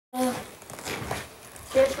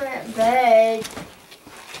different bed.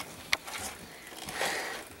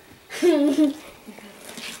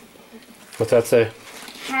 What's that say?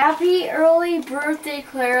 Happy early birthday,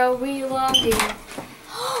 Clara. We love you.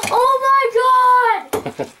 Oh my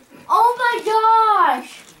god! Oh my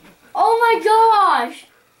gosh! Oh my gosh!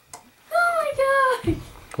 Oh my god!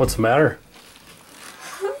 What's the matter?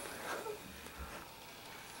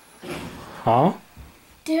 Huh?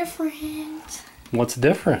 Different. What's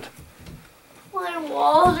different? My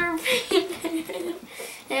walls are painted.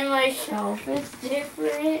 And my shelf is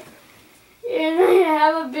different. And I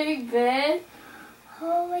have a big bed.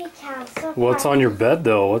 Holy cow, so What's on your bed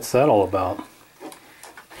though? What's that all about?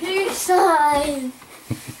 Peace sign.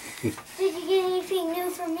 Did you get anything new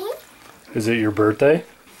for me? Is it your birthday?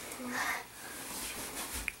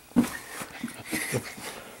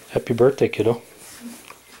 Happy birthday, kiddo.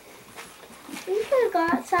 You could have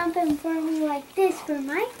got something for me like this for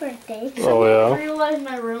my birthday. Oh I yeah? realized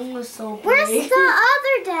my room was so big. Where's the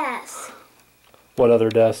other desk? What other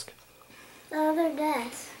desk? The other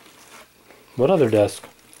desk. What other desk?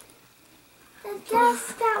 The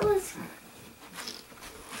desk that was...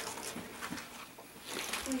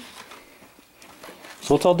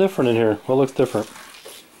 So what's all different in here? What looks different?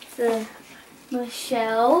 The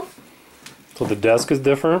shelf. So the desk is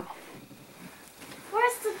different?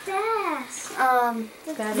 Where's the desk?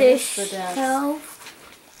 That This is the desk.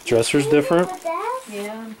 shelf. Dresser's different? The desk?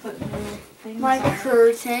 Yeah, I'm putting little things My on it.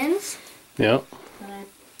 curtains. Yeah. And I-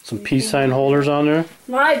 Some peace sign holders on there?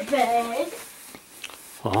 My bed.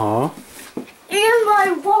 Uh-huh. And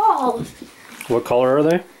my walls. What color are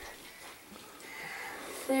they?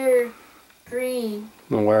 They're green.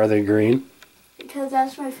 And why are they green? Because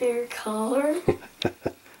that's my favorite color.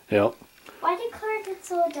 Yep. Why did Clara get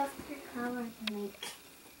so dark color to make?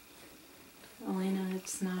 Elena,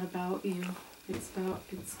 it's not about you. It's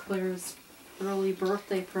Claire's early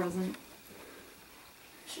birthday present.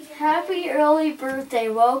 Happy early birthday.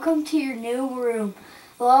 Welcome to your new room.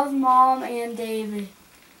 Love, Mom and David.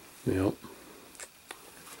 Yep.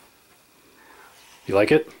 You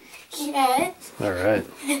like it? Yes. All right.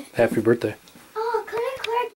 Happy birthday.